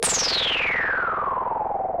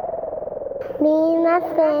my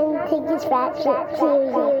friend take his rap shit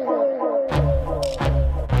serious.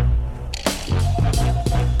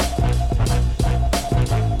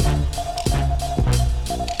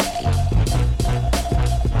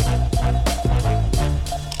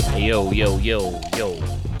 Yo.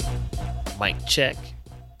 Mic check.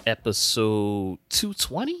 Episode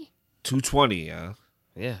 220? 220, yeah.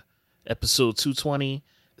 Yeah. Episode 220.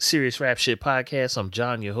 Serious Rap Shit Podcast. I'm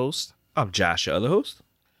John, your host. I'm Josh, your other host.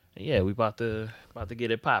 And yeah, we about to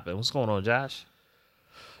get it popping. What's going on, Josh?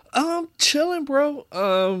 Chilling, bro.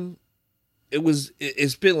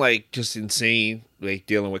 It's been like just insane, like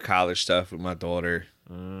dealing with college stuff with my daughter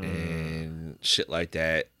and shit like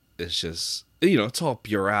that. It's just, it's all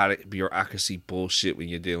bureaucracy bullshit when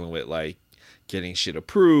you're dealing with like getting shit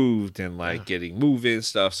approved and like getting move-in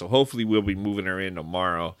stuff. So hopefully we'll be moving her in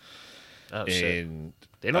tomorrow. Oh, shit.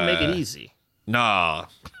 They don't make it easy. Nah.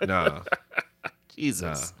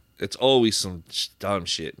 Jesus. Nah. It's always some dumb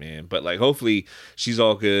shit, man. But like, hopefully she's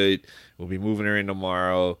all good. We'll be moving her in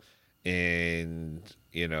tomorrow, and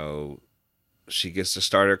she gets to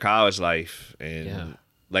start her college life. And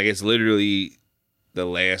like, it's literally the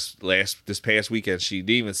last this past weekend. She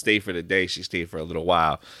didn't even stay for the day. She stayed for a little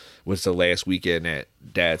while. Was the last weekend at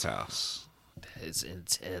Dad's house. That is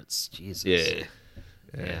intense. Jesus.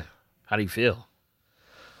 Yeah. How do you feel?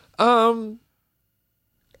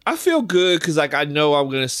 I feel good because, like, I know I'm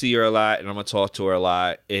going to see her a lot and I'm going to talk to her a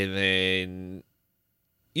lot. And then,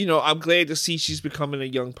 I'm glad to see she's becoming a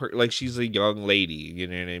young like, she's a young lady, you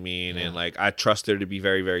know what I mean? Yeah. And, like, I trust her to be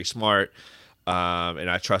very, very smart. And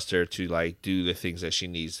I trust her to, like, do the things that she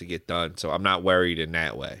needs to get done. So I'm not worried in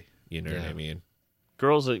that way. You know what I mean?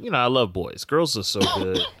 Girls are, I love boys. Girls are so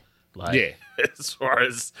good. Like, as far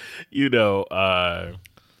as,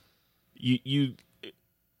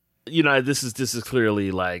 this is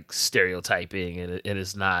clearly like stereotyping, and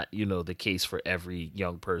it's not, the case for every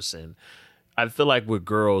young person. I feel like with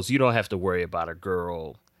girls, you don't have to worry about a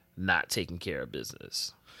girl not taking care of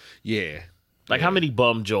business. Yeah. Like, how many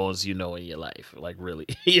bum Jones in your life? Like, really?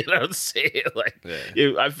 You know what I'm saying? Like,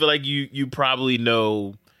 I feel like you probably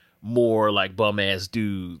know more like bum ass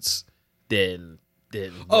dudes than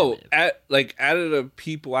women. Out of the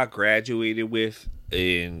people I graduated with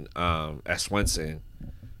in at Swenson,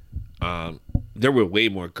 there were way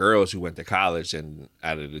more girls who went to college than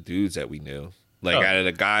out of the dudes that we knew. Like, out of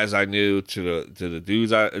the guys I knew to the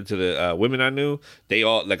dudes to the women I knew, they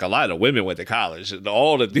all, like, a lot of the women went to college.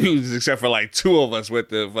 All the dudes except for like two of us went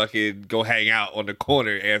to fucking go hang out on the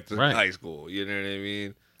corner after high school. You know what I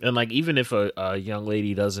mean? And like, even if a young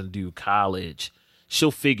lady doesn't do college, she'll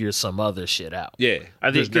figure some other shit out. Yeah,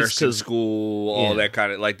 I think nursing school, all that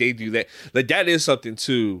kind of, like, they do that. Like, that is something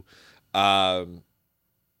too.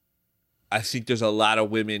 I think there's a lot of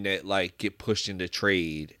women that, like, get pushed into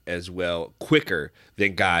trade as well quicker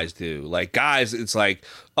than guys do. Like, guys, it's like,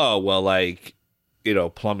 oh, well, like,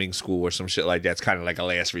 plumbing school or some shit like that's kind of like a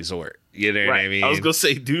last resort. You know what I mean? I was going to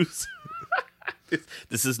say, dudes,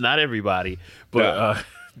 this is not everybody, but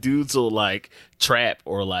dudes will, like, trap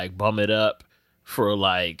or, like, bum it up for,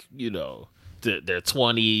 like, their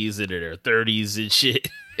 20s and their 30s and shit.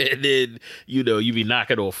 And then, you be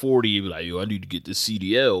knocking on 40, you be like, yo, I need to get the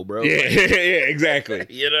CDL, bro. Yeah, like, exactly.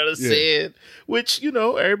 You know what I'm saying? Which,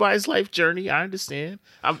 everybody's life journey, I understand.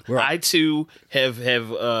 I too have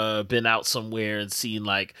been out somewhere and seen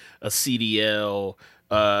like a CDL,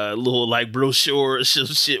 little like brochure or some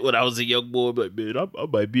shit when I was a young boy. I'm like, man, I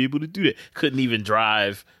might be able to do that. Couldn't even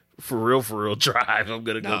drive. For real drive. I'm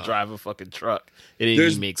going to go drive a fucking truck. It didn't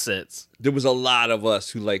even make sense. There was a lot of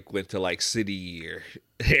us who, like, went to, like, city year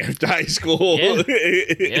after high school.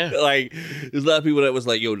 Yeah. Like, there's a lot of people that was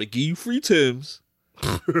like, yo, they give you free Timbs.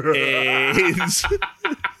 And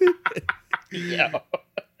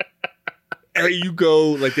you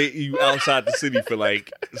go, like, you outside the city for,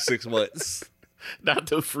 like, 6 months. Not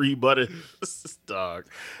the free butter, dog.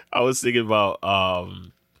 I was thinking about,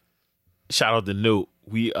 shout out to Note.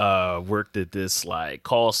 We worked at this like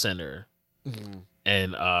call center,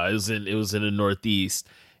 and it was in the Northeast,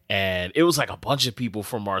 and it was like a bunch of people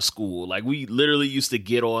from our school. Like, we literally used to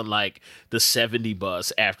get on like the 70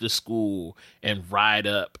 bus after school and ride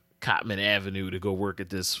up Cottman Avenue to go work at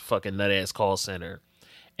this fucking nut ass call center.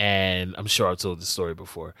 And I'm sure I've told this story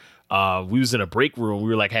before. We was in a break room. We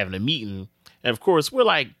were like having a meeting, and of course we're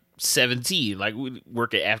like 17, like, we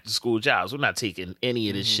work at after school jobs. We're not taking any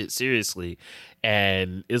of this shit seriously.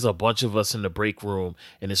 And there's a bunch of us in the break room,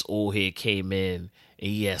 and this old head came in and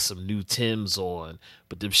he had some new Timbs on,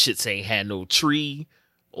 but them shits ain't had no tree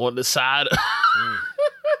on the side.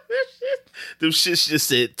 Them shits just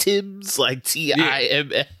said Tim's, like Tims.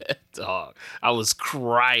 Dog, I was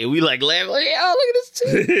crying. We like laughing, like, oh, look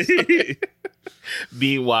at this Tim's.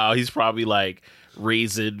 Meanwhile, he's probably like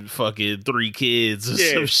raising fucking 3 kids or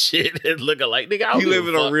some shit and looking like, nigga, I don't He give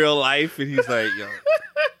living a a fuck. real life, and he's like, yo.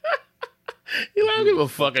 You know, I don't give a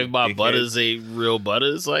fuck if my dickhead. butters ain't real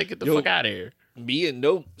butters. Like, get the fuck out of here. Me and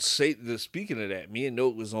Note speaking of that, me and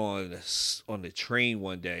Note was on the train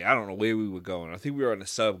one day. I don't know where we were going. I think we were on the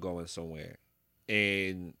sub going somewhere.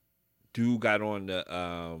 And dude got on the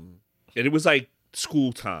and it was like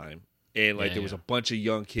school time. And like there was a bunch of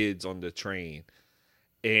young kids on the train.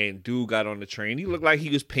 And dude got on the train. He looked like he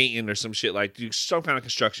was painting or some shit, like some kind of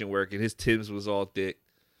construction work, and his Timbs was all thick.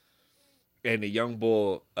 And the young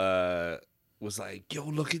boy was like, yo,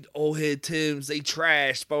 look at old head Timbs, they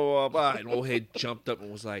trash, blah, blah, blah. And old head jumped up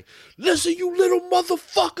and was like, listen, you little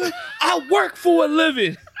motherfucker, I work for a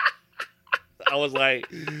living. I was like,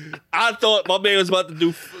 I thought my man was about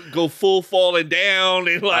to go full falling down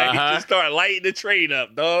and like just start lighting the train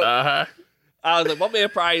up, dog. I was like, my man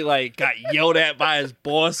probably like got yelled at by his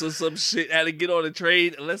boss or some shit, had to get on the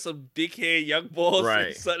train and let some dickhead young boss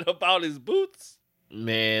say something about his boots.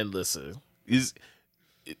 Man, listen,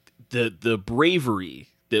 the bravery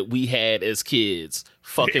that we had as kids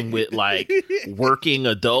fucking with like working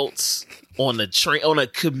adults on the train, on a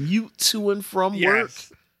commute to and from work.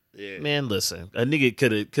 Yeah. Man, listen, a nigga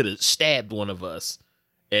could have stabbed one of us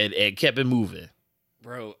and kept it moving.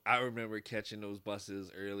 Bro, I remember catching those buses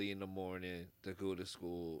early in the morning to go to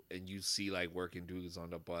school, and you see like working dudes on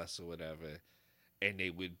the bus or whatever, and they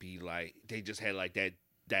would be like, they just had like that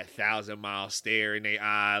 1,000-mile stare in their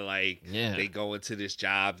eye, like they go into this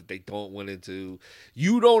job that they don't want to do.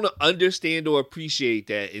 You don't understand or appreciate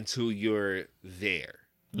that until you're there.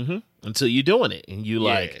 Mm-hmm. Until you're doing it, and you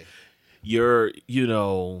like, you're, you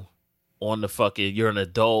know, on the fucking, you're an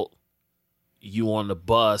adult. You on the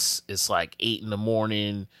bus, it's like 8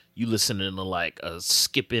 a.m. You listening to like a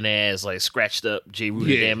skipping ass, like scratched up J.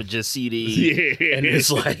 Ruder Damages CD. And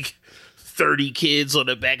it's like 30 kids on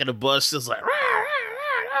the back of the bus just like, rah,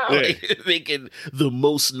 rah, rah, rah, like making the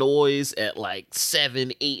most noise at like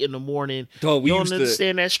 7, 8 in the morning. Dog, we you used don't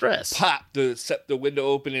understand that stress. Pop the window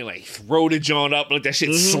open and like throw the joint up, like that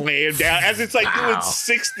shit slammed down as it's like doing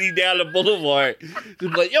 60 down the boulevard.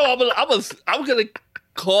 Just like, yo, I'm gonna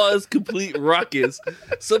cause complete ruckus.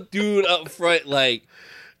 Some dude up front, like,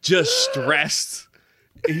 just stressed.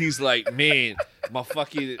 And he's like, man,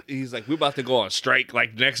 he's like, we're about to go on strike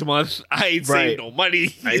like next month. I ain't saved no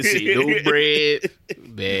money. I ain't seen no bread.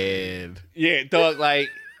 Man. Yeah, dog, like,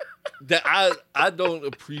 that I don't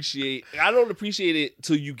appreciate it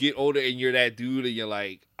till you get older and you're that dude and you're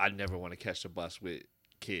like, I never want to catch the bus with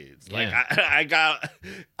kids. Like, I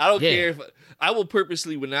don't care if I will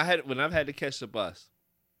purposely, when I've had to catch the bus,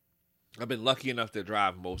 I've been lucky enough to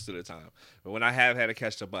drive most of the time. But when I have had to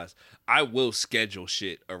catch the bus, I will schedule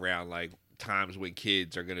shit around like times when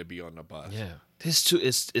kids are gonna be on the bus. Yeah.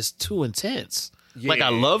 It's too intense. Yeah. Like, I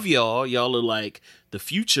love y'all. Y'all are like the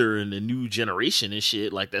future and the new generation and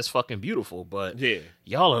shit. Like, that's fucking beautiful. But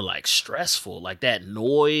y'all are like stressful. Like that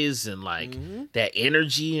noise and like that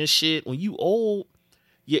energy and shit. When you old,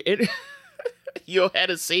 you don't have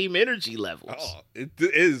the same energy levels. Oh, it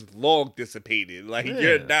is long dissipated. Like,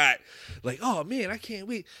 you're not like, oh man, I can't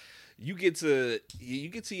wait. You get to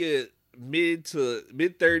your mid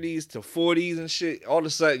 30s to 40s and shit. All of a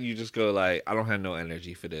sudden, you just go like, I don't have no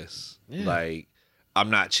energy for this. Yeah. Like, I'm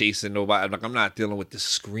not chasing nobody. Like, I'm not dealing with the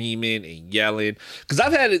screaming and yelling. Because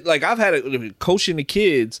I've had it coaching the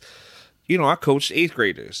kids. You know, I coached 8th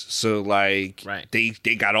graders. So, like,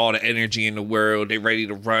 they got all the energy in the world. They ready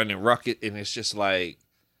to run and ruck it. And it's just like,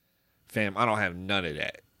 fam, I don't have none of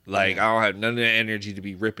that. Like, I don't have none of that energy to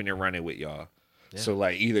be ripping and running with y'all. Yeah. So,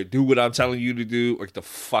 like, either do what I'm telling you to do or get the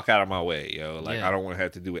fuck out of my way, yo. Like, I don't want to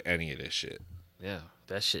have to do with any of this shit. Yeah,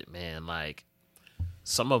 that shit, man. Like,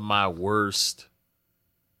 some of my worst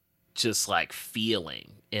just, like,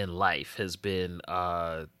 feeling in life has been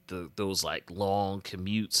those like long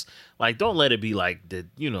commutes. Like, don't let it be like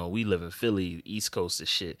we live in Philly, East Coast and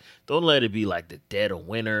shit. Don't let it be like the dead of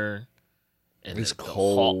winter and it's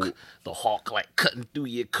cold. The hawk like cutting through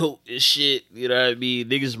your coat and shit. You know what I mean?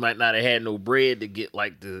 Niggas might not have had no bread to get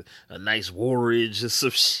like a nice warage or some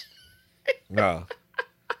shit. No.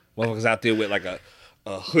 Motherfuckers out there with like a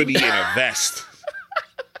hoodie and a vest.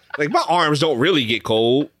 Like, my arms don't really get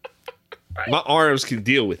cold. Right. My arms can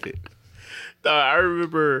deal with it. I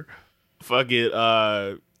remember fucking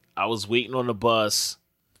I was waiting on the bus.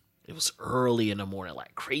 It was early in the morning,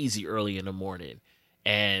 like crazy early in the morning.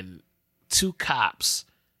 And 2 cops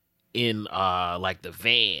in like the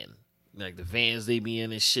van. Like the vans they be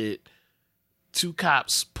in and shit. 2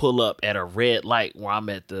 cops pull up at a red light where I'm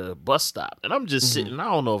at the bus stop. And I'm just sitting. I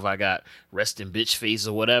don't know if I got resting bitch face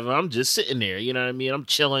or whatever. I'm just sitting there. You know what I mean? I'm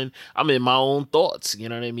chilling. I'm in my own thoughts. You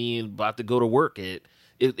know what I mean? About to go to work.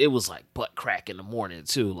 It was like butt crack in the morning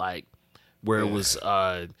too. Like where it was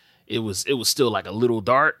still like a little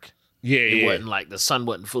dark. It wasn't like the sun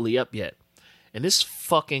wasn't fully up yet. And this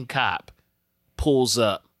fucking cop pulls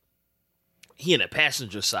up. He in the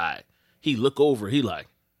passenger side. He look over. He like,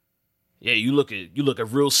 yeah, you looking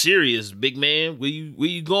real serious, big man. Where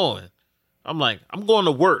you going? I'm like, I'm going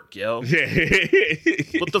to work, yo. Yeah.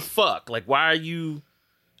 What the fuck? Like, why are you?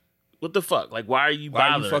 What the fuck? Like, why are you Why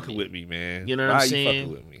bothering are you fucking me? with me, man? You know what I'm saying? Why are you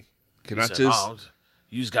fucking with me? Can He I said, just "Oh,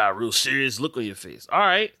 you just got a real serious look on your face." All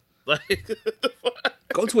right, like, what the fuck?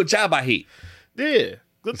 go to a job I hate? Yeah.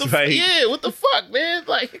 What the Right. Yeah, what the fuck, man?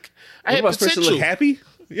 Like, I had What, am I supposed to potential. look happy?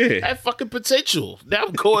 I Yeah. had fucking potential. Now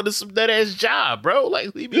I'm going to some nut ass job, bro.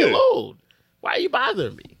 Like, leave me Yeah. alone. Why are you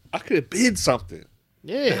bothering me? I could have bid something.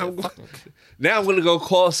 Yeah. Now I'm gonna go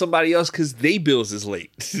call somebody else because they bills is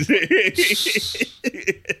late.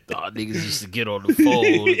 Aw, niggas used to get on the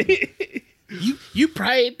phone. You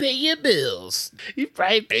probably pay your bills. You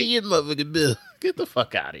probably pay your motherfucking bill. Get the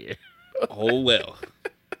fuck out of here. Oh well.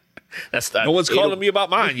 That's not. No one's ain't calling me about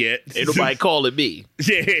mine yet. Ain't nobody calling me.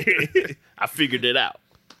 Yeah. I figured it out.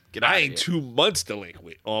 Get out I of ain't here. 2 months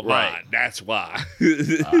delinquent on Right. mine. That's why.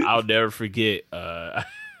 I'll never forget. I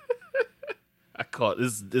called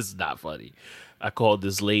this. This is not funny. I called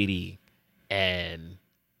this lady, and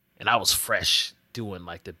I was fresh doing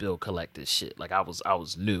like the bill collector shit. Like I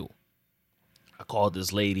was new. I called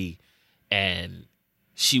this lady, and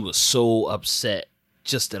she was so upset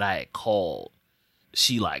just that I had called.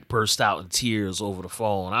 She like burst out in tears over the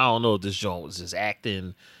phone. I don't know if this joint was just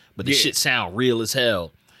acting, but the Yeah. shit sound real as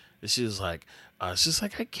hell. And she was like, it's just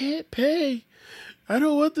like, I can't pay. I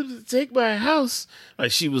don't want them to take my house.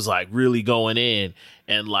 Like she was like really going in,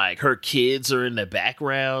 and like her kids are in the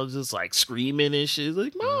background just like screaming and shit.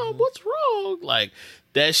 Like, Mom, what's wrong? Like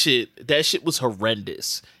that shit was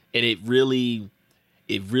horrendous. And it really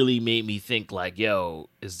made me think like, yo,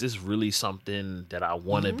 is this really something that I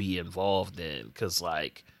want to be involved in? Cause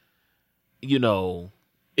like, you know,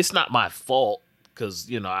 it's not my fault. Cause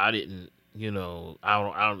you know, I didn't, you know,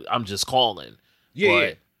 I'm just calling.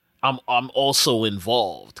 Yeah. But I'm also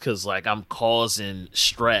involved because like I'm causing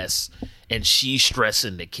stress and she's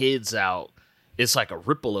stressing the kids out. It's like a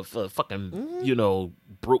ripple of fucking, you know,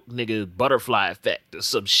 broke nigga butterfly effect or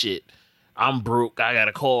some shit. I'm broke. I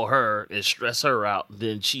gotta call her and stress her out.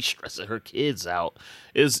 Then she's stressing her kids out.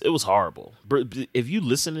 It was horrible. But if you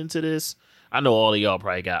listening to this, I know all of y'all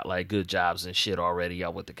probably got like good jobs and shit already.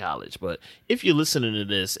 Y'all went to college. But if you're listening to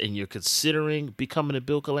this and you're considering becoming a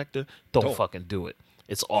bill collector, don't fucking do it.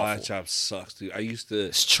 It's Oh, awful. that job sucks, dude. I used to.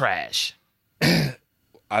 It's trash.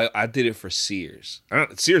 I did it for Sears.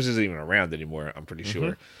 Sears isn't even around anymore. I'm pretty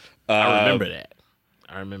sure. I remember that.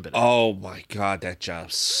 Oh my god, that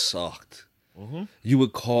job sucked. You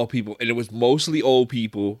would call people, and it was mostly old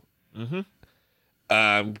people.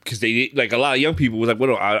 Because they like a lot of young people was like,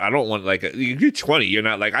 well, I don't want like you're 20, you're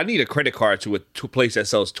not like I need a credit card to a place that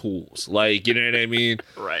sells tools, like you know what I mean.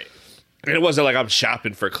 Right. And it wasn't like I'm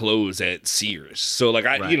shopping for clothes at Sears. So like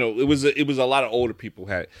Right. you know, it was a lot of older people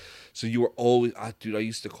had. So you were always, I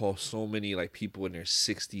used to call so many like people in their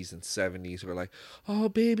 60s and 70s who are like, oh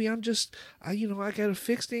baby, I got a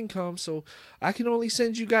fixed income, so I can only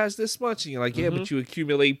send you guys this much. And you're like, yeah, but you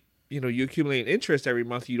accumulate interest every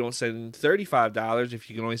month. You don't send $35 if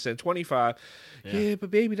you can only send $25. Yeah, but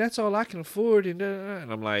baby, that's all I can afford. And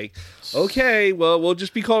I'm like, okay, well, we'll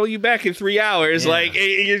just be calling you back in 3 hours. Yeah. Like,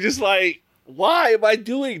 and you're just like, why am I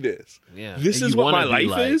doing this? Yeah. This And is you what my wanna be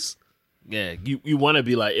life like- is. Yeah. You want to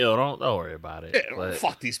be like, yo, don't worry about it. Yeah, But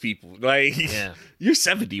fuck these people. Like, Yeah. you're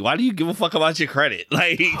 70. Why do you give a fuck about your credit?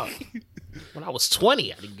 Like, when I was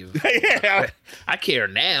 20, I didn't give a fuck. yeah, I care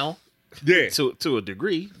now yeah. to a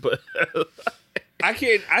degree, but I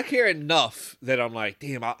care enough that I'm like,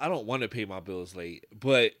 damn, I don't want to pay my bills late,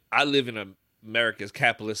 but I live in America's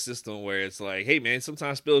capitalist system where it's like, hey man,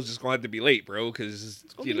 sometimes bills just gonna have to be late, bro, because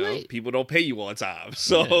gonna be late. people don't pay you on time,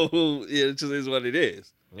 so it just is what it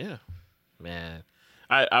is. yeah, man,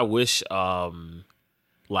 I wish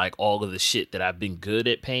like all of the shit that I've been good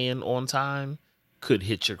at paying on time could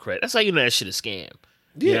hit your credit. That's how you know that shit is scam.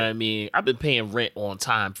 You know what I mean? I've been paying rent on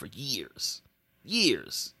time for years. You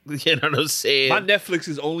know what I'm saying? My Netflix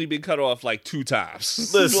has only been cut off like 2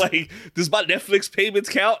 times. Listen. Like, does my Netflix payments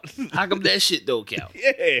count? How come that shit don't count?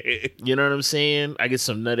 Yeah. You know what I'm saying? I get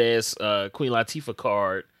some nut ass Queen Latifah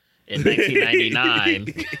card in 1999.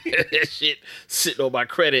 That shit sitting on my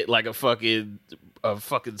credit like a fucking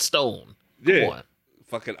stone. Come on.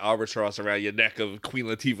 Fucking albatross around your neck of Queen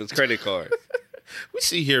Latifah's credit card. We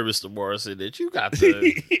see here, Mr. Morrison, that you got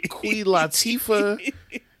the Queen Latifah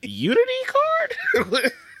Unity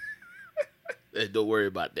card. Don't worry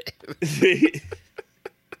about that.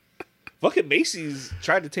 Fucking Macy's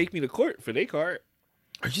tried to take me to court for their card.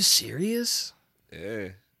 Are you serious? Yeah.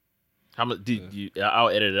 How much? Did you? I'll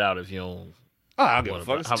edit it out if you don't. Oh, I don't give a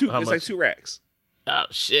fuck. How It's much? like 2 racks. Oh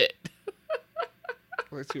shit!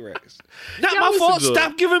 Like 2 racks. Not Yeah, my listen fault. to it.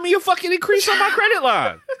 Stop giving me a fucking increase on my credit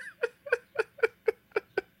line.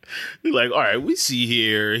 You're like, all right, we see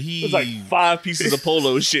here. He It's like 5 pieces of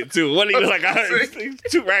polo shit too. What even like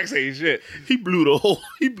 2 racks ain't shit. he blew the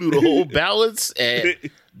whole balance at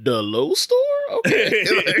the Low store.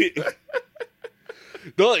 Okay.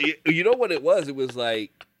 No, you know what it was? It was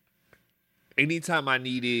like anytime I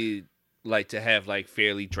needed like to have like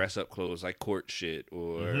fairly dress up clothes, like court shit,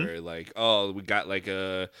 or like, oh, we got like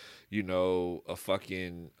a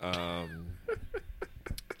fucking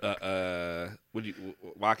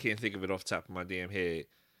why I can't think of it off the top of my damn head.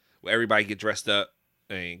 Where everybody get dressed up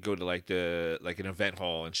and go to like an event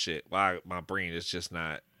hall and shit. Why my brain is just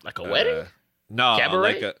not Like a wedding? No,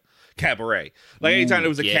 Cabaret? like a cabaret. Like anytime there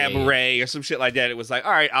was a yeah. cabaret or some shit like that, it was like,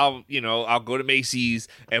 all right, I'll go to Macy's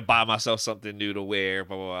and buy myself something new to wear,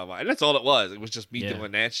 blah, blah, blah, blah. And that's all it was. It was just me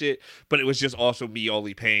doing that shit. But it was just also me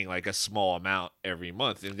only paying like a small amount every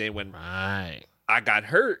month. And then when Right. I got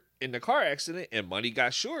hurt in the car accident and money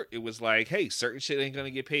got short, it was like, hey, certain shit ain't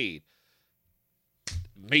gonna get paid.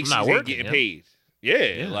 Macy's not ain't working, getting yeah. paid.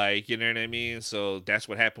 Yeah, like, you know what I mean? So that's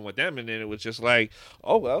what happened with them. And then it was just like,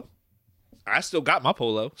 oh, well, I still got my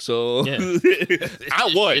polo. So Yeah.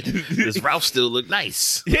 I won. This Ralph still look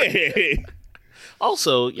nice. Yeah.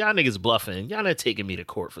 Also, y'all niggas bluffing. Y'all not taking me to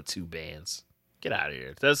court for 2 bands. Get out of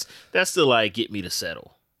here. That's to like get me to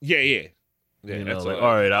settle. Yeah. You know, that's like,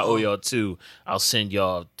 all right, I owe y'all 2. I'll send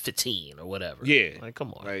y'all 15 or whatever. Yeah. Like,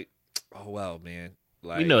 come on. Like, oh, well, man.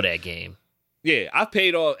 Like, We know that game. Yeah, I've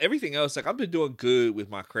paid all everything else. Like, I've been doing good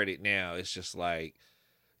with my credit now. It's just like,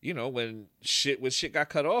 when shit got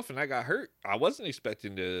cut off and I got hurt, I wasn't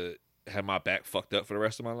expecting to have my back fucked up for the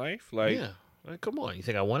rest of my life. Like, Yeah. Like, come on. You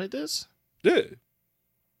think I wanted this? yeah.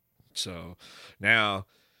 So now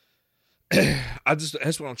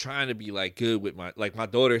that's what I'm trying to be like good with my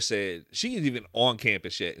daughter said she is even on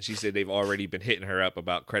campus yet. And she said they've already been hitting her up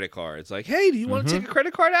about credit cards. Like, hey, do you want to take a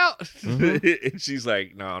credit card out? And she's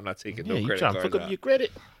like, no, I'm not taking Yeah, no you credit trying to cards fuck up out. your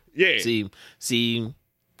credit? Yeah. See,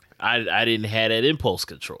 I didn't have that impulse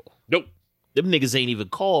control. Nope. Them niggas ain't even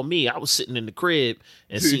called me. I was sitting in the crib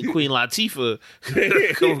and seen Queen Latifah.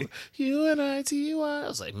 UNITY. I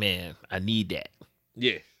was like, man, I need that.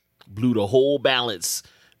 Yeah. Blew the whole balance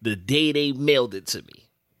the day they mailed it to me.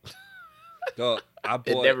 Dog,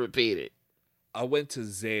 And never paid it. I went to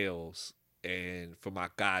Zales and for my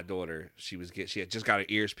goddaughter, she had just got her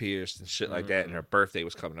ears pierced and shit like that, and her birthday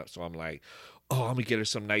was coming up. So I'm like, oh, I'm gonna get her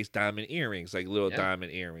some nice diamond earrings, like little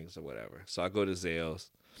diamond earrings or whatever. So I go to Zales,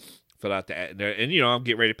 fill out the ad, and I'm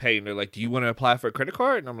getting ready to pay, and they're like, do you want to apply for a credit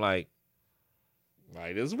card? And I'm like,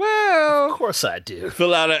 might as well. Of course I do.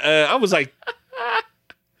 Fill out I was like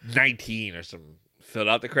 19 or something. Filled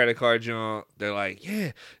out the credit card, John. They're like,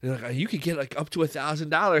 yeah. They're like, you could get like up to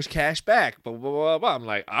 $1,000 cash back. Blah, blah, blah, blah. I'm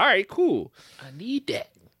like, all right, cool. I need that.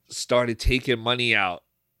 Started taking money out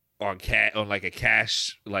on like a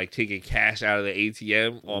cash, like taking cash out of the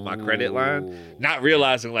ATM on my credit line. Not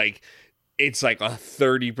realizing like it's like a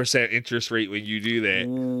 30% interest rate when you do that.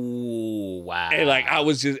 Ooh, wow. And like I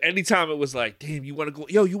was just anytime it was like, damn, you want to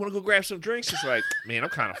go grab some drinks? It's like, man, I'm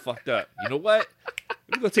kind of fucked up. You know what?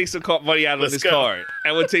 I'm gonna take some money out of this card.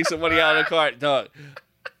 I'm gonna take some money out of the card, dog.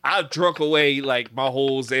 I drunk away like my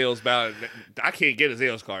whole Zales balance. I can't get a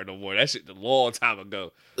Zales card no more. That shit a long time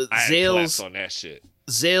ago. I had collapsed on that shit.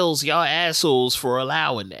 Zales, y'all assholes for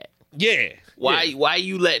allowing that. Yeah. Why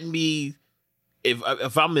you letting me?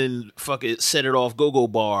 If I'm in fucking Set It Off Go-Go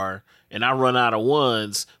Bar and I run out of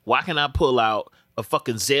ones, why can I pull out a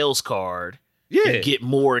fucking Zales card and get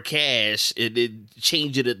more cash and then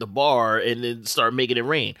change it at the bar and then start making it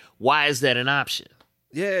rain? Why is that an option?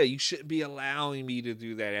 Yeah, you shouldn't be allowing me to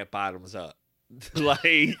do that at Bottoms Up.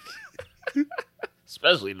 Like,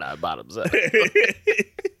 especially not Bottoms Up.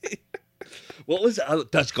 What was the other?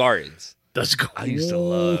 Dutch Gardens. I used to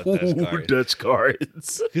love Dutch Gardens. Dutch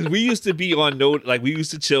Gardens. Because we used to be on we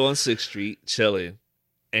used to chill on 6th Street, chilling,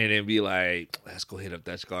 and then be like, let's go hit up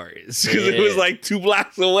Dutch Gardens. Because it was like 2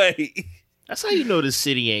 blocks away. That's how you know the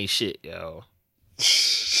city ain't shit, yo.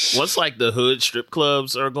 Once like the hood strip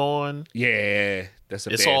clubs are gone, Yeah, that's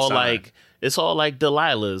a it's bad all sign. like It's all like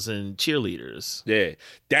Delilahs and cheerleaders. Yeah,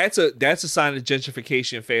 that's a sign of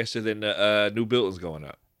gentrification faster than the new buildings going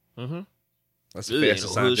up. Mm-hmm. That's the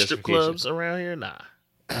fastest sign of Strip gentrification. clubs around here, nah.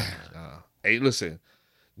 Hey, listen,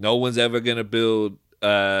 no one's ever gonna build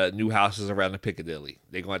new houses around the Piccadilly.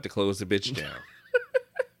 They're gonna have to close the bitch down.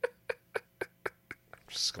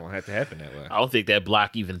 It's gonna have to happen that way. I don't think that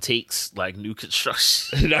block even takes like new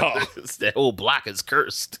construction. No. That whole block is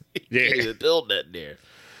cursed. You can't Yeah. even build that there.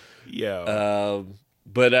 Yeah.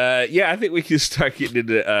 But yeah, I think we can start getting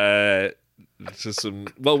into to some.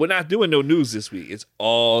 Well, we're not doing no news this week. It's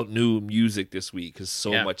all new music this week because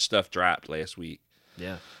so much stuff dropped last week.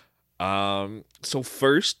 Yeah. So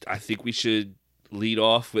first, I think we should lead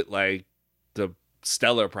off with like the most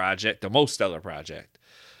stellar project.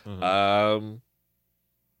 Mhm.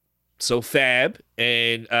 So Fab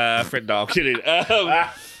and friend, no, I'm kidding.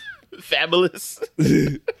 Fabulous.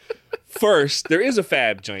 First, there is a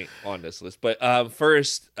Fab joint on this list, but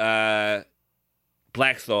first, Black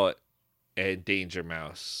Thought and Danger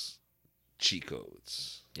Mouse cheat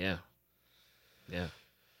codes. Yeah. Yeah.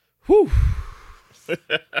 Whew.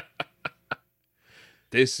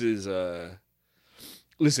 This is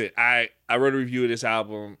listen, I wrote a review of this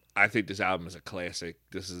album. I think this album is a classic.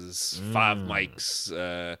 This is 5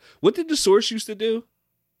 mics. What did The Source used to do?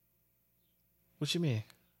 What you mean?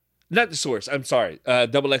 Not The Source. I'm sorry.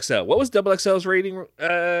 Double XL. What was Double XL's rating?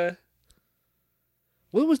 What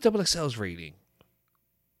was Double XL's rating?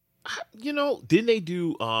 You know, didn't they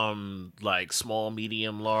do like small,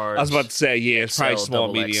 medium, large? I was about to say, yeah, it's probably XL, small,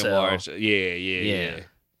 double medium, XL. large. Yeah.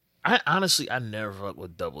 I honestly, I never fuck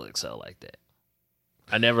with double XL like that.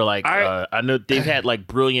 I never like. I know they've had like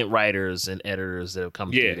brilliant writers and editors that have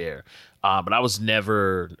come Yeah. through there, but I was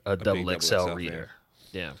never a double double XL XL reader.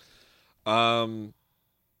 Yeah,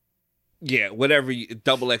 Yeah, whatever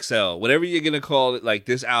double XL, whatever you're gonna call it, like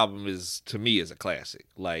this album is to me is a classic.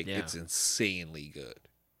 Like Yeah. it's insanely good.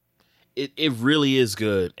 it really is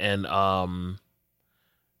good, and I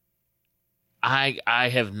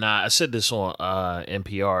have not. I said this on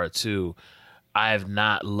NPR too. I have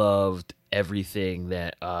not loved everything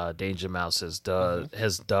that Danger Mouse has done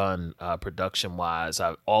production wise.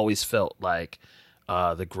 I've always felt like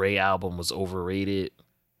the Gray album was overrated,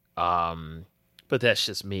 but that's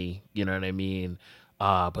just me. You know what I mean?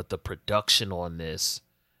 But the production on this,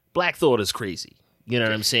 Black Thought is crazy. You know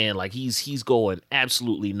what I'm saying? Like he's going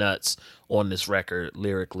absolutely nuts on this record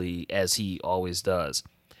lyrically, as he always does.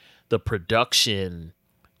 The production,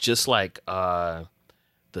 just like the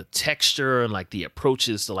texture and like the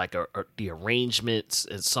approaches to like the arrangements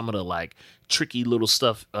and some of the like tricky little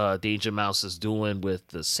stuff Danger Mouse is doing with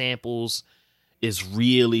the samples is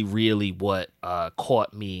really, really what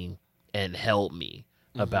caught me and held me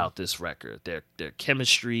about this record. Their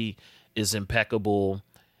chemistry is impeccable,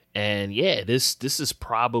 and yeah, this is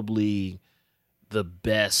probably the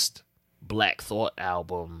best Black Thought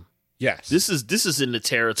album. Yes. This is in the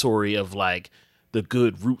territory of like the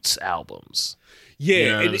good Roots albums. Yeah, You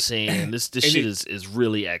know what and I'm saying? This and shit it- is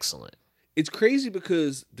really excellent. it's crazy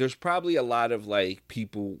because there's probably a lot of like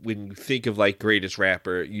people when you think of like greatest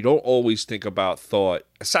rapper, you don't always think about Thought.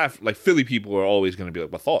 Aside from, like Philly people are always going to be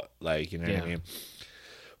like, "Well, Thought," like you know what Yeah. I mean.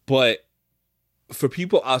 But for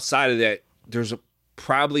people outside of that, there's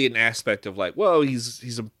probably an aspect of like, well,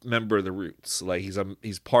 he's a member of the Roots, like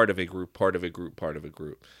he's part of a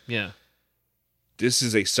group. Yeah. This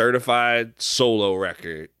is a certified solo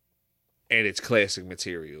record. And it's classic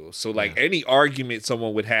material. So like any argument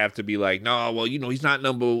someone would have to be like, no, well, you know, he's not in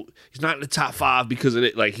the top 5 because of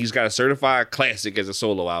it. Like he's got a certified classic as a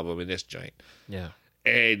solo album in this joint. Yeah.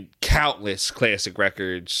 And countless classic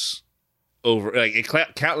records over like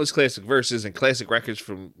countless classic verses and classic records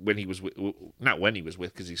from when he was not when he was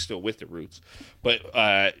with, because he's still with the Roots, but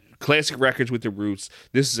classic records with the Roots.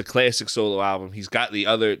 This is a classic solo album. He's got the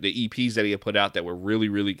EPs that he had put out that were really,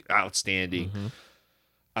 really outstanding. Mm-hmm.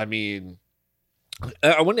 I mean,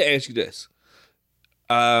 I wanted to ask you this,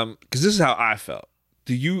 because this is how I felt.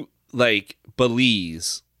 Do you like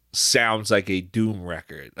Belize? Sounds like a Doom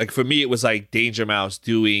record. Like for me, it was like Danger Mouse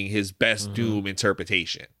doing his best Doom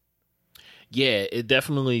interpretation. Yeah, it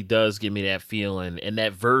definitely does give me that feeling. And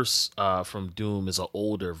that verse from Doom is an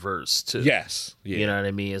older verse too. Yes, yeah. You know what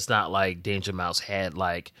I mean? It's not like Danger Mouse had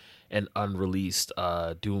like an unreleased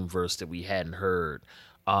Doom verse that we hadn't heard.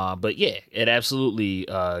 But yeah, it absolutely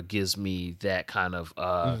gives me that kind of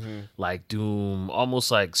like Doom,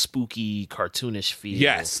 almost like spooky, cartoonish feel.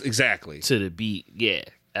 Yes, exactly. To the beat. Yeah,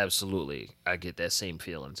 absolutely. I get that same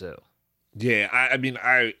feeling too. Yeah, I mean,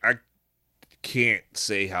 I can't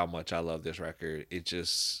say how much I love this record.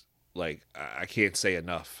 Like I can't say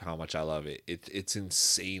enough how much I love it. It's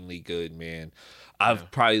insanely good, man.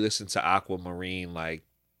 I've probably listened to Aquamarine like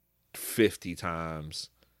 50 times.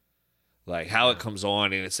 Like how it comes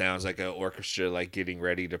on and it sounds like an orchestra like getting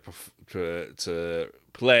ready to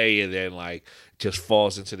play, and then like just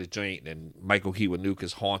falls into the joint, and Michael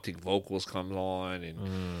Kiwanuka's haunting vocals comes on, and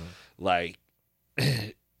like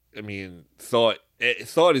I mean, thought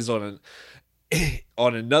is on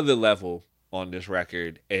on another level on this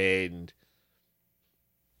record, and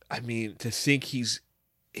I mean to think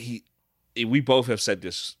we both have said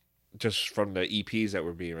this just from the EPs that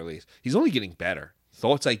were being released. He's only getting better.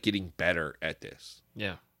 Thought's like getting better at this.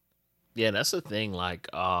 Yeah. Yeah, that's the thing. Like,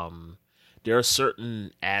 there are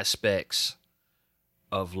certain aspects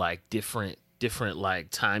of like different like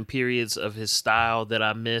time periods of his style that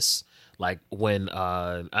I miss. Like when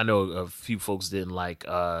I know a few folks didn't like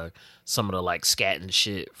some of the like scatting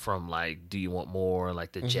shit from like Do You Want More,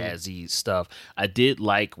 like the jazzy stuff. I did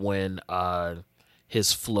like when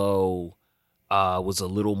his flow was a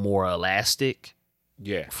little more elastic.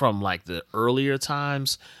 Yeah. From like the earlier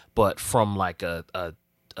times, but from like a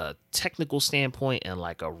technical standpoint and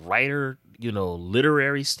like a writer,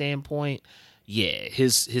 literary standpoint, yeah,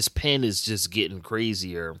 his pen is just getting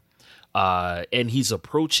crazier, and he's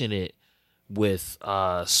approaching it with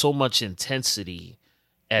so much intensity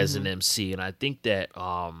as an MC, and I think that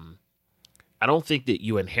I don't think that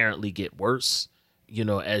you inherently get worse,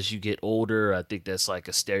 as you get older. I think that's like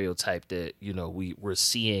a stereotype that we're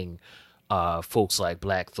seeing. Folks like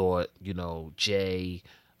Black Thought, Jay,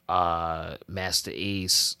 Master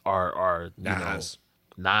Ace are Nas.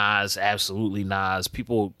 Nas, absolutely Nas.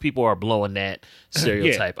 People are blowing that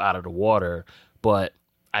stereotype out of the water. But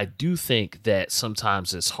I do think that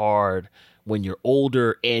sometimes it's hard when you're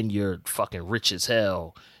older and you're fucking rich as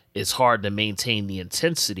hell. It's hard to maintain the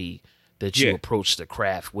intensity that you approach the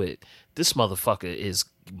craft with. This motherfucker is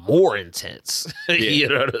more intense. You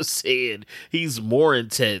know what I'm saying? He's more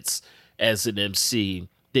intense as an MC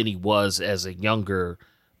than he was as a younger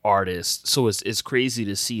artist. So it's crazy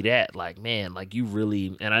to see that. Like, man, like you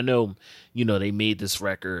really, and I know, they made this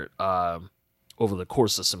record over the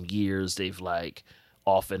course of some years. They've like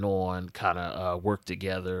off and on kind of worked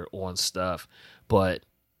together on stuff. But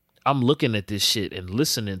I'm looking at this shit and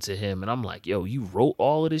listening to him, and I'm like, yo, you wrote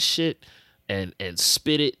all of this shit and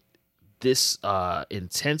spit it this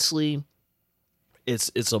intensely.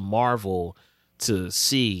 It's a marvel to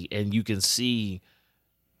see, and you can see,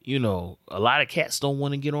 a lot of cats don't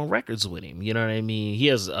want to get on records with him. You know what I mean? He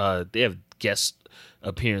has they have guest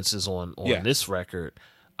appearances on this record,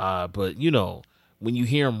 but when you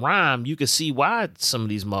hear him rhyme, you can see why some of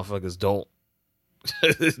these motherfuckers don't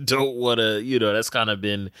want to. That's kind of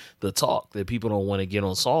been the talk, that people don't want to get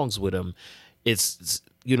on songs with him. It's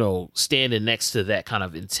standing next to that kind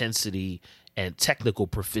of intensity and technical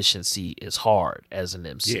proficiency is hard as an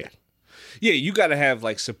MC. Yeah, you got to have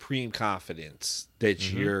like supreme confidence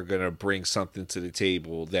that you're going to bring something to the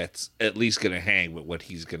table that's at least going to hang with what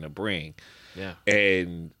he's going to bring. Yeah.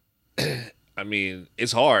 And I mean,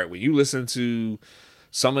 it's hard when you listen to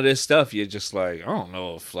some of this stuff. You're just like, I don't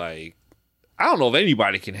know if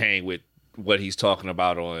anybody can hang with what he's talking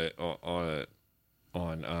about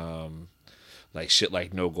on like shit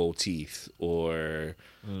like No Gold Teeth or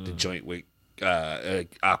the joint with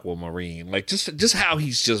Aquamarine, like just how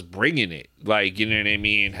he's just bringing it, like, you know what I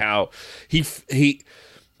mean, how he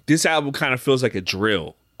this album kind of feels like a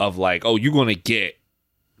drill of like, oh, you're gonna get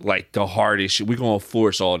like the hardest shit, we're gonna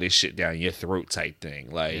force all this shit down your throat type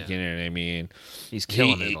thing, like, you know what I mean. He's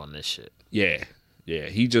killing it on this shit.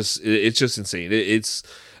 It's just insane.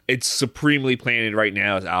 It's supremely planted right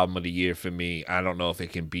now as album of the year for me. I don't know if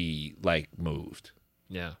it can be like moved.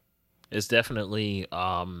 Yeah, it's definitely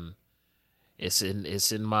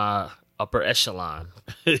it's in my upper echelon.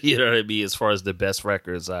 You know what I mean? As far as the best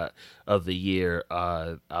records of the year,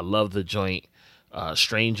 I love the joint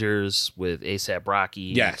Strangers with A$AP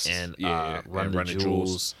Rocky and Run the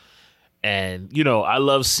Jewels. And I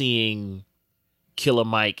love seeing Killer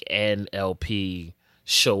Mike and LP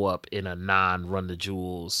show up in a non-Run the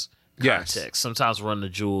Jewels context. Sometimes Run the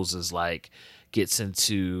Jewels is like gets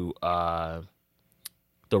into the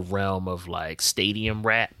realm of like stadium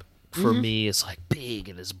rap. For me, it's like big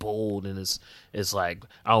and it's bold and it's like,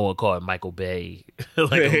 I don't want to call it Michael Bay,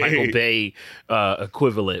 like a Michael Bay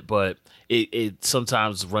equivalent, but it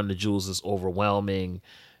sometimes Run the Jewels is overwhelming.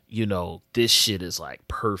 This shit is like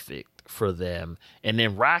perfect for them. And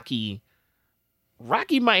then Rocky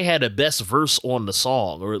might have the best verse on the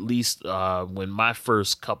song, or at least when my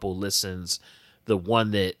first couple listens, the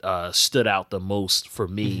one that stood out the most for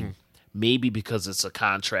me maybe because it's a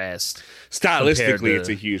contrast. Stylistically, to- it's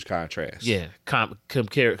a huge contrast. Yeah,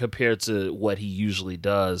 compared to what he usually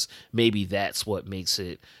does, maybe that's what makes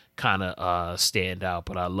it kind of stand out.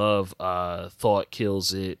 But I love Thought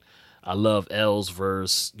kills it. I love L's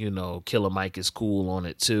verse. You know, Killer Mike is cool on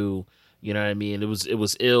it too. You know what I mean? It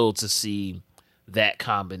was ill to see that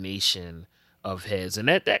combination of heads, and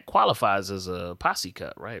that qualifies as a posse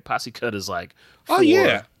cut, right? Posse cut is like Oh four-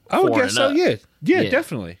 yeah, I would four guess and so. up. Yeah, Yeah.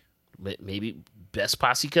 definitely. Maybe best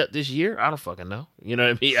posse cut this year. I don't fucking know. You know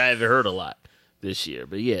what I mean? I haven't heard a lot this year,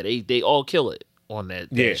 but yeah, they all kill it on that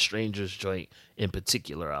Yeah. Strangers joint in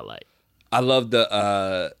particular. I like. I love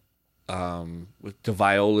the with the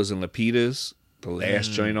violas and lapitas, the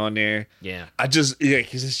last joint on there. Yeah, Because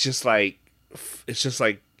it's like it's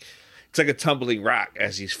like a tumbling rock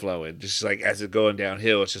as he's flowing, just like as it's going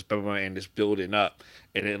downhill. It's just blah, blah, blah, and it's building up,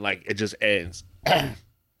 and then like it just ends.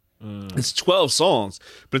 It's 12 songs,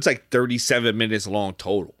 but it's like 37 minutes long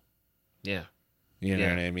total. yeah, You know Yeah.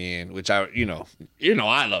 what I mean? Which I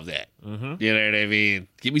I love that. You know what I mean?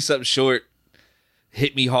 Give me something short,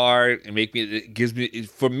 hit me hard, and make me. It gives me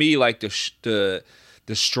for me like the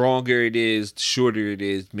stronger it is, the shorter it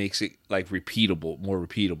is, makes it like more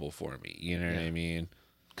repeatable for me. You know what I mean?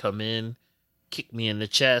 come in, kick me in the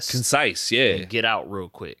chest, Concise, yeah, and get out real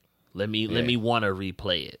quick. Let me want to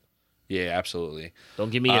replay it. yeah, absolutely. Don't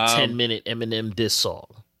give me a 10-minute Eminem diss song.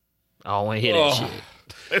 I don't want to hear that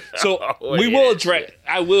shit. So Oh, we yeah, will address.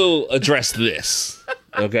 I will address this.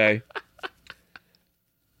 Okay.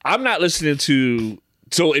 I'm not listening to.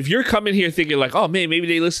 So if you're coming here thinking like, oh man, maybe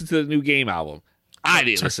they listen to the new Game album. I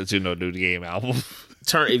didn't listen to no new Game album.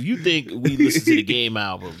 If you think we listen to the Game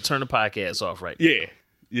album, turn the podcast off right now.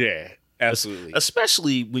 Yeah, absolutely.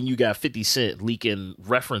 Especially when you got 50 Cent leaking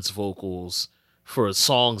reference vocals for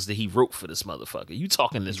songs that he wrote for this motherfucker. You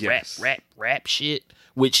talking this Yes. rap shit,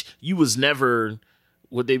 which you was never,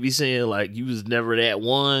 what they be saying, like you was never that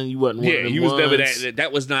one. You wasn't one of Yeah, them you was never ones. that.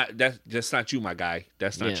 That was not that. That's not you, my guy.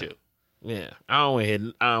 That's not Yeah. you. Yeah, I don't want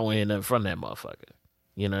to hear nothing from that motherfucker.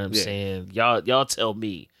 You know what I'm Yeah. saying? Y'all tell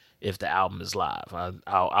me if the album is live.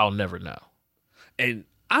 I'll never know. And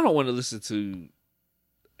I don't want to listen to.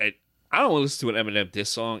 I don't want to listen to an Eminem diss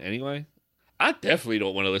song anyway. I definitely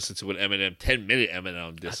don't want to listen to an Eminem 10-minute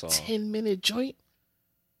Eminem diss song. 10-minute joint?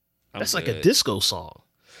 I'm That's like a good. disco song.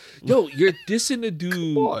 Yo, you're dissing the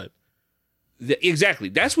dude. What? Exactly.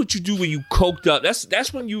 That's what you do when you coked up.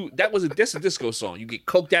 That's when you. That's a disco song. You get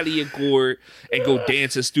coked out of your gourd and go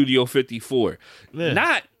dance at Studio 54. Yeah.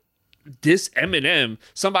 Not this Eminem,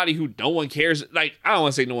 somebody who no one cares. Like I don't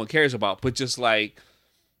want to say no one cares about, but just like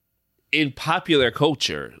in popular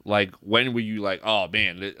culture, like when were you like, oh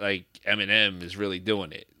man, like Eminem is really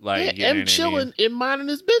doing it? Like Yeah, you know M what I chilling mean? and minding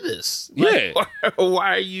his business. Yeah. Like,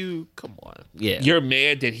 why are you? Come on. Yeah. You're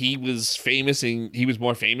mad that he was famous and he was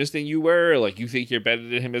more famous than you were. Like you think you're better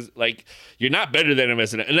than him as like you're not better than him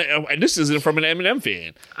as an. And this isn't from an Eminem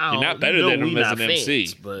fan. I You're don't- not better you know than we him as not an fans,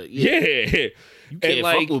 MC. but yeah. Yeah. You can't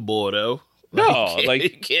fuck with boy though. No, you can't- like- you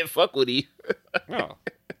can't fuck with him. No.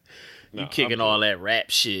 You kicking all that rap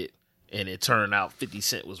shit, and it turned out 50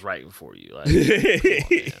 Cent was writing for you. Like,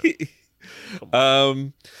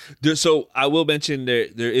 So I will mention there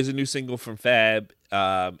is a new single from Fab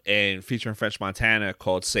and featuring French Montana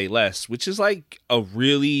called Say Less, which is like a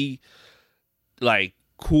really like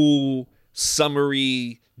cool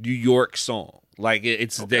summery New York song. Like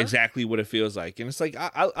it's exactly what it feels like, and it's like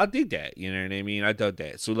I dig that. You know what I mean? I dug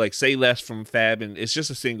that. So like Say Less from Fab, and it's just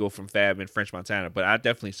a single from Fab and French Montana. But I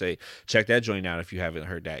definitely say check that joint out if you haven't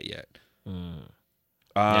heard that yet.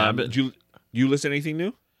 I've been- Do you listen to anything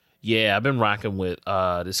new? yeah, I've been rocking with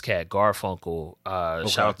this cat Garfunkel.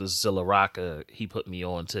 Shout out to Zilla Rocca. He put me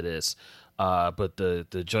on to this. But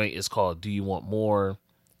the joint is called "Do You Want More?"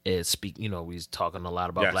 It's we was talking a lot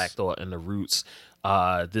about Yes. Black Thought and the Roots.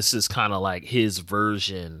 This is kind of like his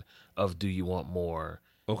version of "Do You Want More?"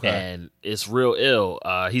 Okay. And it's real ill.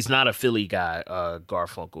 He's not a Philly guy,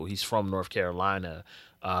 Garfunkel. He's from North Carolina.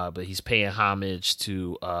 But he's paying homage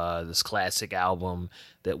to this classic album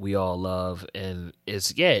that we all love, and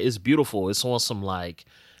it's beautiful. It's on some like,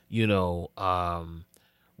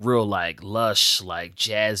 real like lush, like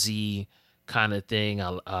jazzy kind of thing.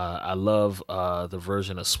 I love the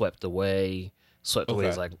version of "Swept Away." "Swept Away"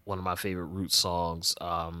 is like one of my favorite Roots songs.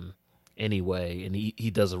 Anyway, and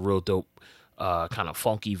he does a real dope kind of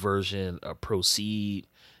funky version of "Proceed."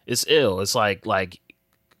 It's ill. It's like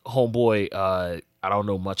homeboy. I don't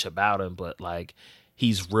know much about him, but like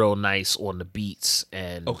he's real nice on the beats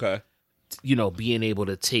and being able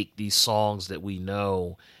to take these songs that we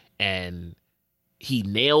know and he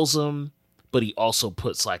nails them, but he also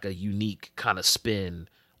puts like a unique kind of spin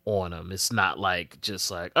on him. It's not like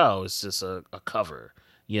just like, oh, it's just a cover.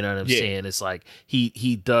 You know what I'm saying? It's like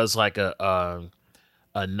he does like a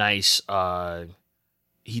nice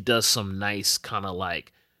he does some nice kind of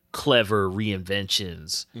like clever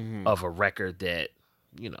reinventions of a record that,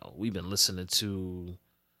 you know, we've been listening to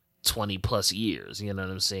 20 plus years. You know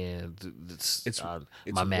what I'm saying? It's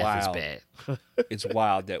my math wild. is bad. It's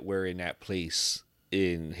wild that we're in that place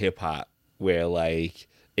in hip hop where like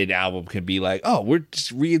an album can be like, oh, we're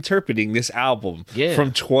just reinterpreting this album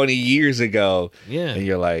from 20 years ago. Yeah. And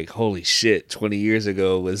you're like, holy shit, 20 years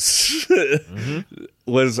ago was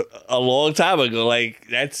was a long time ago. Like,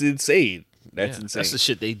 that's insane. That's insane. That's the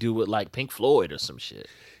shit they do with like Pink Floyd or some shit.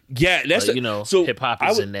 Yeah, that's you know, so hip hop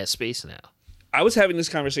is in that space now. I was having this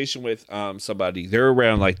conversation with somebody. They're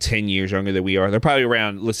around like 10 years younger than we are. They're probably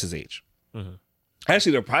around Lissa's age.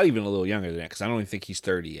 Actually, they're probably even a little younger than that because I don't even think he's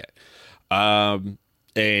 30 yet.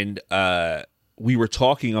 And we were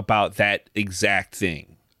talking about that exact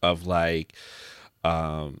thing of like,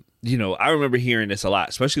 you know, I remember hearing this a lot,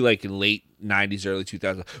 especially like in late 90s, early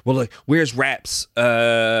 2000s. Well, like, where's Rap's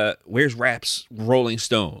Rolling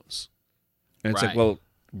Stones? And it's like, well,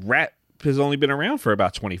 rap has only been around for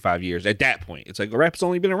about 25 years. At that point, it's like rap's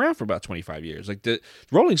only been around for about 25 years. Like the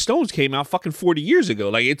Rolling Stones came out fucking 40 years ago.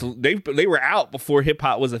 Like they were out before hip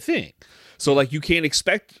hop was a thing. So like you can't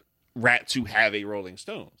expect rap to have a Rolling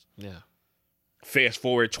Stones. Yeah. Fast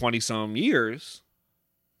forward 20 some years,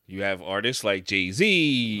 you have artists like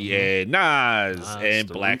Jay-Z and Nas and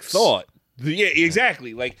Black Roots. Thought. Yeah,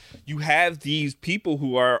 exactly. Like you have these people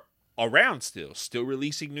who are around still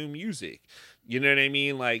releasing new music. You know what I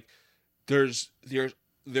mean? Like there's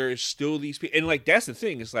still these people, and like that's the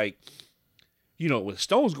thing. It's like, you know, with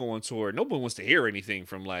Stones go on tour, no one wants to hear anything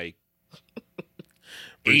from like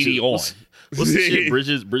 80 on. What's the shit?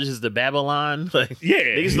 Bridges to Babylon? Like, Yeah.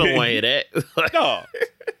 niggas don't want to hear that. Like, No,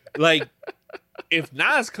 like if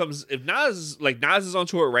Nas is on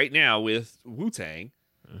tour right now with Wu-Tang,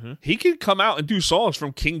 he can come out and do songs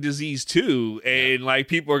from King Disease 2, and like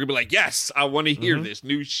people are gonna be like, yes, I want to hear this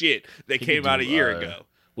new shit that came out a year ago.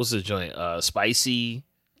 What's the joint? Spicy.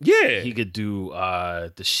 Yeah, He could do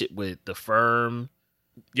the shit with The Firm.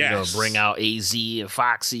 yes. You know, bring out AZ and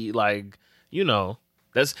Foxy. Like, you know,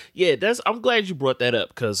 I'm glad you brought that up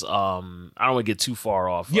because I don't want to get too far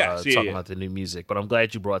off talking about the new music, but I'm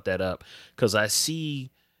glad you brought that up because I see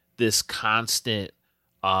this constant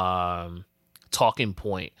talking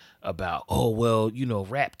point about, oh well, you know,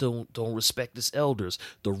 rap don't respect its elders.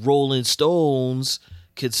 The Rolling Stones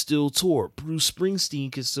could still tour. Bruce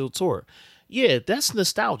Springsteen could still tour. Yeah, that's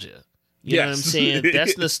nostalgia. You know what I'm saying?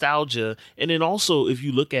 That's nostalgia. And then also, if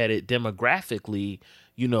you look at it demographically,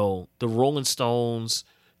 you know, the Rolling Stones,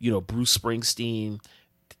 you know, Bruce Springsteen,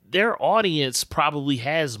 their audience probably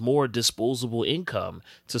has more disposable income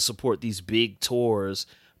to support these big tours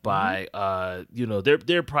by, you know,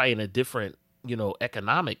 they're probably in a different, you know,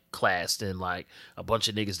 economic class than like a bunch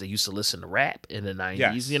of niggas that used to listen to rap in the 90s.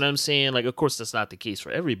 Yes. You know what I'm saying? Like, of course, that's not the case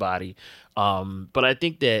for everybody. But I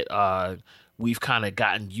think that we've kind of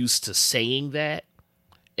gotten used to saying that,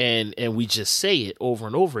 and we just say it over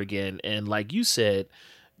and over again. And like you said,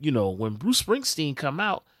 you know, when Bruce Springsteen come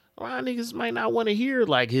out, a lot of niggas might not want to hear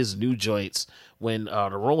like his new joints. When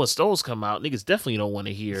the Rolling Stones come out, niggas definitely don't want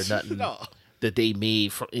to hear nothing that they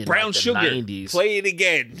made from in Brown like, the Sugar, 90s. play it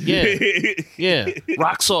again. Yeah.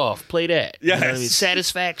 Rocks Off, play that. You know what I mean? Yes.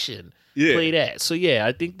 Satisfaction, Yeah. play that. So yeah,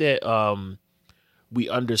 I think that we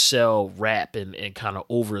undersell rap and kind of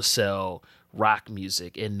oversell rock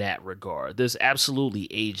music in that regard. There's absolutely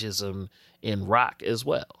ageism in rock as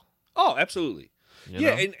well. Oh, absolutely. You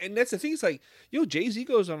Yeah, know? and that's the thing. It's like, yo, Jay-Z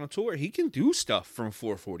goes on a tour. He can do stuff from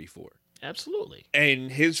 444. Absolutely.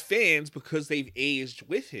 And his fans, because they've aged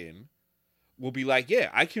with him, will be like, yeah,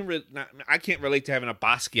 I can't relate to having a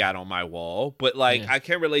Basquiat on my wall, but like I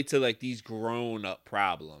can relate to like these grown up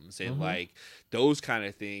problems and like those kind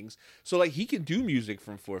of things. So like he can do music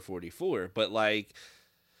from 444, but like,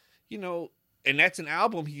 you know, and that's an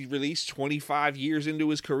album he released 25 years into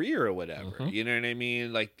his career or whatever. You know what I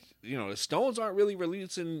mean? Like, you know, the Stones aren't really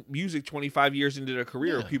releasing music 25 years into their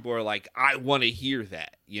career. Yeah. People are like, I want to hear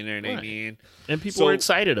that. You know what I mean? And people were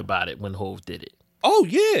excited about it when Hove did it. Oh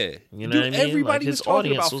yeah, You know what I mean? Everybody Like, was his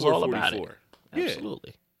talking audience about was all about it. 444. Yeah.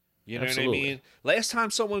 Absolutely. You know Absolutely. what I mean? Last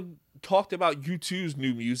time someone talked about U2's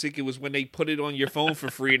new music, it was when they put it on your phone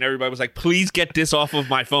for free, and everybody was like, "Please get this off of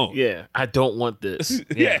my phone." Yeah. I don't want this.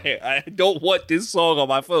 Yeah, I don't want this song on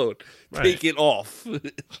my phone. Right. Take it off.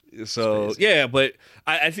 So yeah, but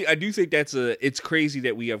I do think it's crazy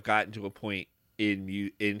that we have gotten to a point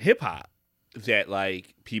in hip hop that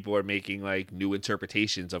like people are making like new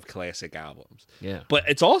interpretations of classic albums. Yeah. But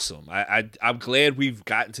it's awesome. I'm glad we've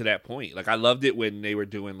gotten to that point. Like I loved it when they were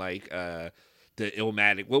doing like the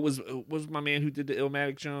Illmatic. What was my man who did the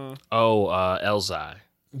Illmatic, John? Oh, Elzai.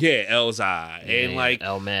 Yeah, Elzai. And like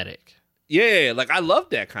Elmatic. yeah, like I love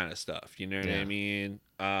that kind of stuff. You know what Yeah. I mean?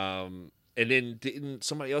 And then didn't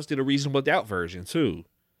somebody else did a Reasonable Doubt version too?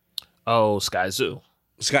 Oh, Sky Zoo.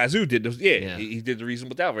 Sky Zoo did those. Yeah, Yeah. he did the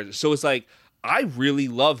Reasonable Doubt version. So it's like I really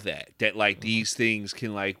love that like these things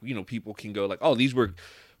can like people can go like, oh, these were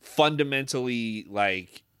fundamentally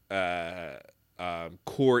like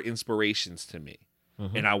core inspirations to me,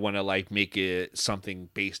 and I want to like make it something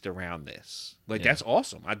based around this. Like that's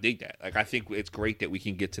awesome. I dig that. Like I think it's great that we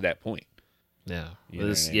can get to that point. Yeah. You know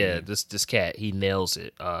This, what I yeah, mean? this cat, he nails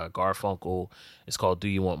it. Garfunkel. It's called Do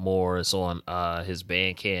You Want More? It's on his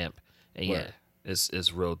Bandcamp. And yeah, Word.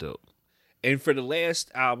 it's real dope. And for the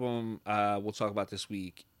last album we'll talk about this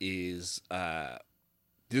week is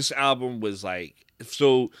this album was like,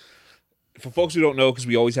 so for folks who don't know, because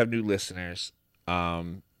we always have new listeners,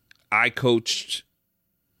 I coached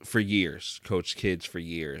kids for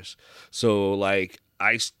years. So like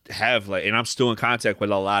I have like, and I'm still in contact with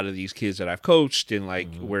a lot of these kids that I've coached and like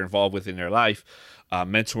we're involved with in their life,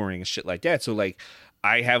 mentoring and shit like that. So like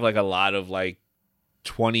I have like a lot of like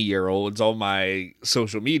 20-year-olds on my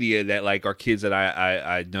social media that like are kids that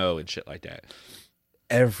I know and shit like that.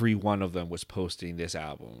 Every one of them was posting this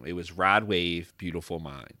album. It was Rod Wave, Beautiful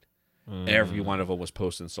Mind. Every one of them was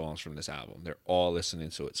posting songs from this album. They're all listening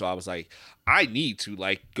to it. So I was like, I need to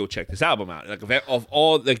like go check this album out. Like of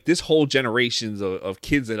all like this whole generations of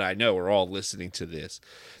kids that I know are all listening to this.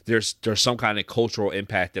 There's some kind of cultural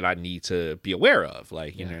impact that I need to be aware of.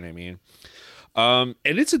 Like, you know what I mean? And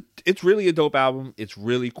it's really a dope album. It's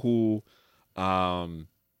really cool.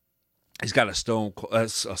 He's got a song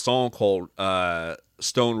called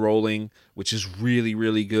Stone Rolling, which is really,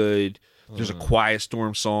 really good. There's a Quiet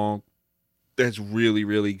Storm song that's really,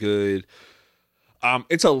 really good.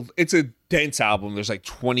 It's a dense album. There's like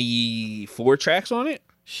 24 tracks on it.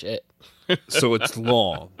 Shit. So it's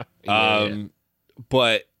long. Yeah.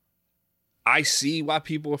 But I see why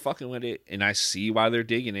people are fucking with it, and I see why they're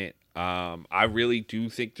digging it. I really do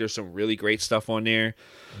think there's some really great stuff on there.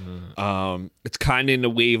 It's kind of in the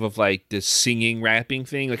wave of like this singing rapping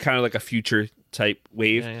thing, like kind of like a Future type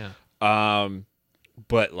wave. Yeah.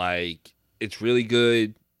 But like it's really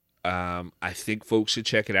good. I think folks should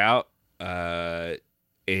check it out.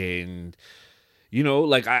 And you know,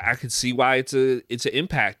 like I could see why it's an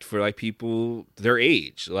impact for like people their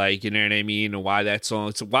age, like, you know what I mean, and why that song,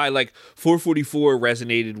 it's why like 444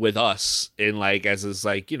 resonated with us, and like as is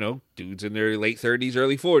like, you know, dudes in their late 30s,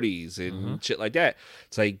 early 40s, and shit like that.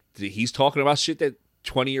 It's like he's talking about shit that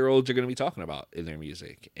 20-year-olds are gonna be talking about in their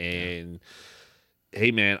music, and hey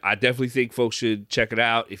man, I definitely think folks should check it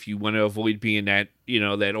out if you want to avoid being that, you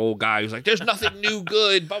know, that old guy who's like, there's nothing new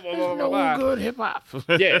good. Blah, blah, blah, blah, blah. good hip hop.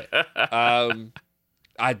 Yeah.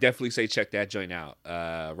 I definitely say check that joint out.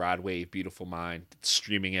 Rod Wave, Beautiful Mind. It's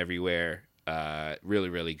streaming everywhere. Really,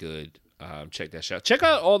 really good. Check that shit out. Check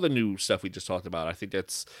out all the new stuff we just talked about. I think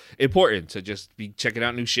that's important to just be checking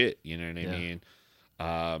out new shit. You know what I mean?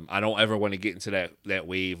 I don't ever want to get into that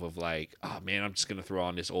wave of like, oh man, I'm just gonna throw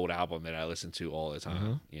on this old album that I listen to all the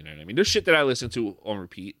time. You know what I mean? There's shit that I listen to on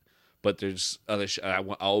repeat, but there's other shit I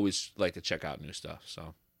always like to check out new stuff.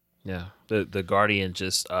 So Yeah, the Guardian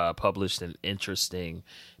just published an interesting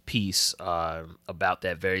piece about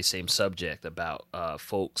that very same subject, about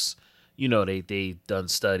folks. You know, they done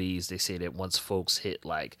studies. They say that once folks hit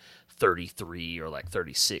like 33 or like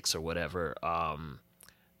 36 or whatever,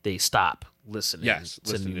 they stop listening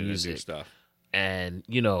to new music stuff. And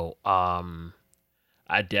you know,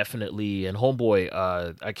 I definitely, and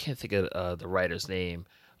Homeboy, I can't think of the writer's name.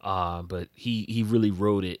 But he really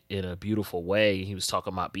wrote it in a beautiful way. He was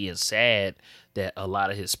talking about being sad that a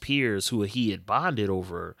lot of his peers who he had bonded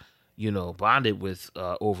with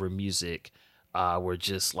over music, were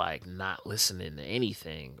just like not listening to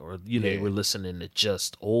anything, or they were listening to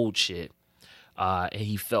just old shit. And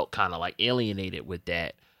he felt kind of like alienated with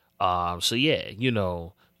that. So yeah, you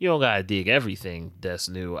know, you don't gotta dig everything that's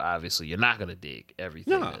new. Obviously, you're not gonna dig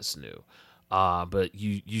everything that's new. But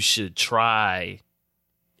you should try,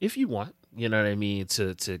 if you want, you know what I mean,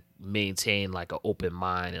 to maintain like an open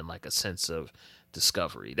mind and like a sense of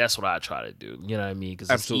discovery. That's what I try to do. You know what I mean? Because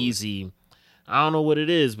it's easy. I don't know what it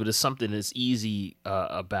is, but it's something that's easy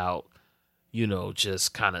about, you know,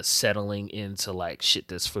 just kind of settling into like shit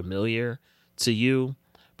that's familiar to you.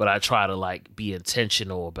 But I try to like be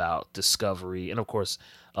intentional about discovery. And of course,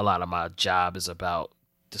 a lot of my job is about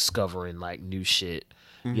discovering like new shit.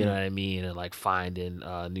 You know what I mean? And like finding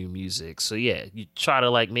new music. So yeah, you try to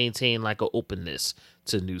like maintain like an openness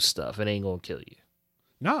to new stuff. It ain't gonna kill you.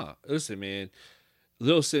 No, listen, man.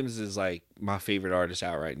 Lil Sims is like my favorite artist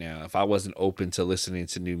out right now. If I wasn't open to listening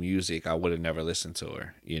to new music, I would have never listened to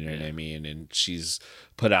her. You know what I mean? And she's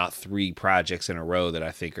put out 3 projects in a row that I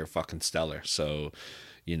think are fucking stellar. So,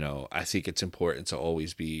 you know, I think it's important to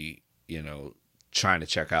always be, you know, trying to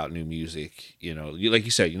check out new music. You know, like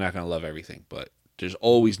you said, you're not gonna love everything, but there's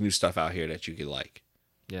always new stuff out here that you could like.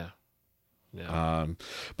 Yeah. Yeah.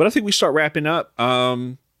 But I think we start wrapping up.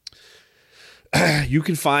 You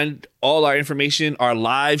can find all our information. Our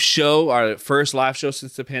live show, our first live show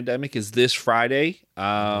since the pandemic, is this Friday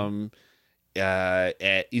at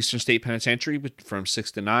Eastern State Penitentiary from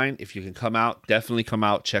 6 to 9. If you can come out, definitely come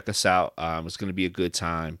out. Check us out. It's going to be a good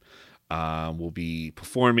time. We'll be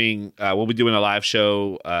performing. We'll be doing a live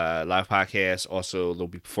show, live podcast. Also, there'll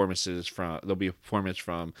be a performance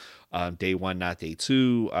from Day 1, Not Day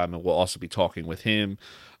 2. And we'll also be talking with him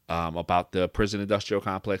about the prison industrial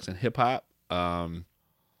complex and hip hop. You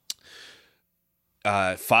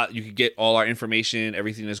can get all our information,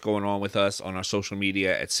 everything that's going on with us on our social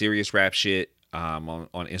media at Serious Rap Shit on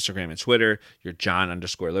Instagram and Twitter. You're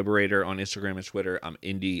John_Liberator on Instagram and Twitter. I'm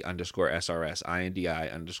Indy_SRS,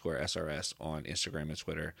 INDI_SRS on Instagram and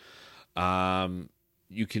Twitter.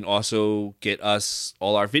 You can also get us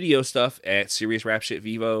all our video stuff at Serious Rap Shit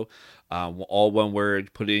Vivo. All one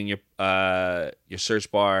word. Put it in your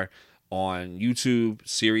search bar. On YouTube,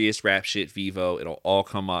 Serious Rap Shit Vivo. It'll all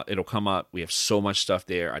come up. We have so much stuff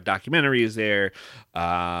there. Our documentary is there.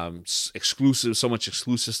 Exclusive. So much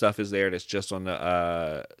exclusive stuff is there. That's just on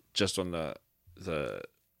the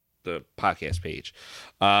podcast page.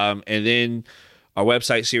 And then our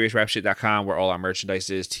website, seriousrapshit.com, where all our merchandise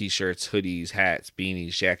is: t-shirts, hoodies, hats,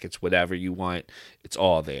 beanies, jackets, whatever you want. It's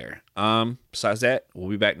all there. Besides that, we'll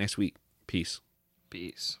be back next week. Peace.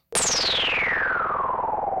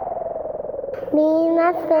 Me and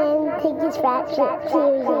my friend take this rap shit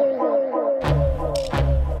serious.